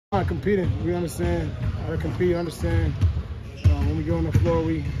Competing, we understand how to compete, understand when we go on the floor,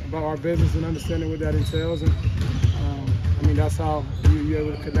 we about our business and understanding what that entails. And I mean, that's how you're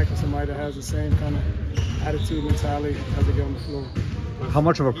able to connect with somebody that has the same kind of attitude, mentality as they get on the floor. How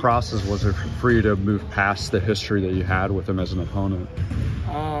much of a process was it for you to move past the history that you had with him as an opponent?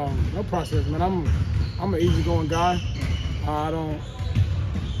 No process, man. I'm an easygoing guy. I don't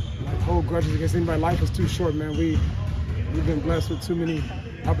hold grudges against anybody. Life is too short, man. We've been blessed with too many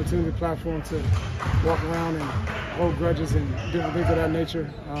opportunity platform to walk around and hold grudges and different things of that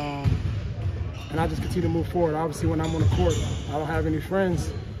nature. And I just continue to move forward. Obviously, when I'm on the court, I don't have any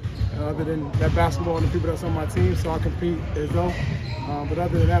friends other than that basketball and the people that's on my team, so I compete as though. But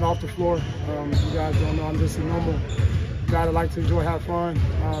other than that, off the floor, you guys don't know, I'm just a normal guy that likes to enjoy, have fun,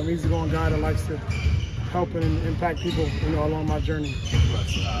 easygoing guy that likes to help and impact people, along my journey.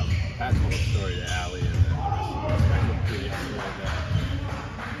 Pat's whole story to Allie and then the rest of us went through yesterday that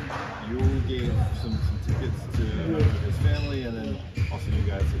you gave some tickets to his family, and then also you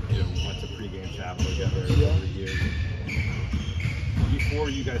guys went to pregame chapel together over the years. Before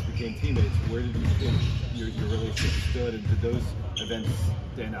you guys became teammates, where did you think your relationship stood, and did those events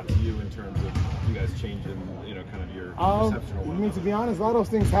stand out to you in terms of you guys changing, kind of your perception? I mean, to be honest, a lot of those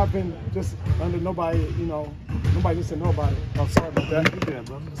things happen just under nobody, nobody just to know about it. Oh, sorry about that. Yeah,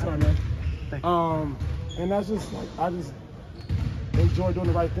 brother. Sorry, man. Thank you. And that's just like, I just enjoy doing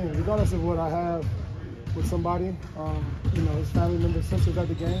the right thing, regardless of what I have with somebody. His family members, sisters at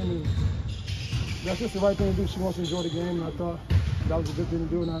the game, and that's just the right thing to do. She wants to enjoy the game, and I thought that was a good thing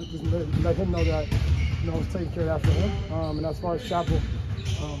to do, and I just let him know that, I was taking care of that for him. And as far as chapel,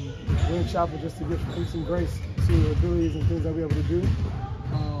 we're in chapel just to give him some grace to the abilities and things that we're able to do.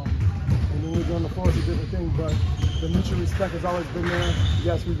 And then we're doing the floor, it's a different thing, but the mutual respect has always been there.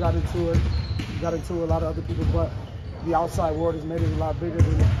 Yes, we got into it. We got into a lot of other people, but the outside world has made it a lot bigger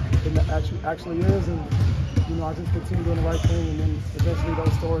than it actually is. And I just continue doing the right thing, and then eventually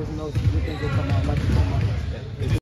those stories and those good things will come out.